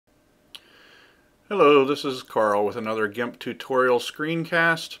Hello, this is Carl with another GIMP tutorial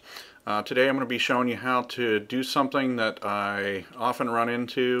screencast. Today I'm going to be showing you how to do something that I often run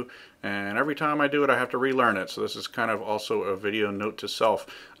into, and every time I do it I have to relearn it, so this is kind of also a video note to self.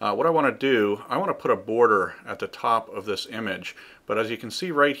 What I want to do, I want to put a border at the top of this image, but as you can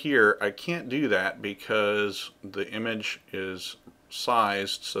see right here I can't do that because the image is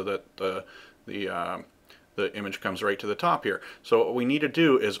sized so that the image comes right to the top here. So what we need to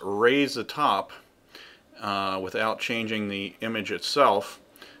do is raise the top without changing the image itself,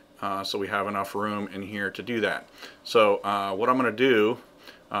 so we have enough room in here to do that. So what I'm going to do,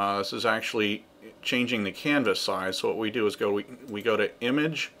 this is actually changing the canvas size. So what we do is we go to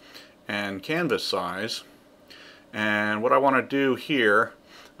Image and Canvas Size, and what I want to do here,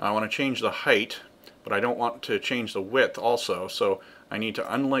 I want to change the height, but I don't want to change the width also, so I need to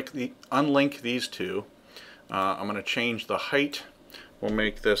unlink these two. I'm going to change the height. We'll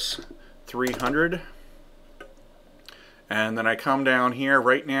make this 300. And then I come down here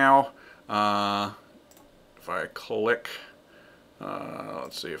right now, if I click,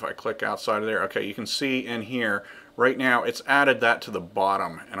 let's see, if I click outside of there, okay, you can see in here, right now it's added that to the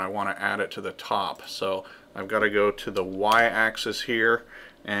bottom and I want to add it to the top. So I've got to go to the y-axis here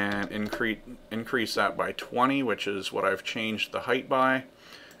and increase that by 20, which is what I've changed the height by.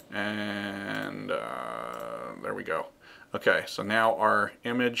 And there we go. Okay, so now our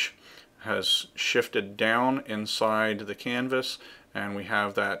image has shifted down inside the canvas, and we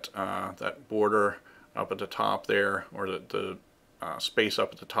have that that border up at the top there, or the space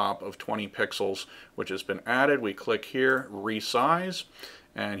up at the top of 20 pixels, which has been added. We click here, resize,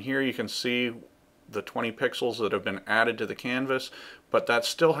 and here you can see the 20 pixels that have been added to the canvas, but that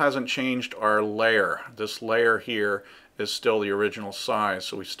still hasn't changed our layer. This layer here is still the original size,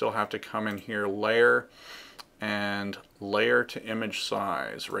 so we still have to come in here, layer, and layer to image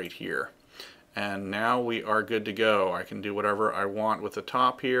size right here. And now we are good to go. I can do whatever I want with the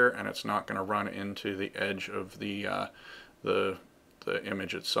top here, and it's not going to run into the edge of the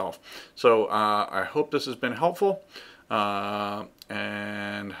image itself. So I hope this has been helpful,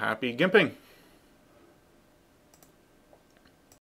 and happy gimping!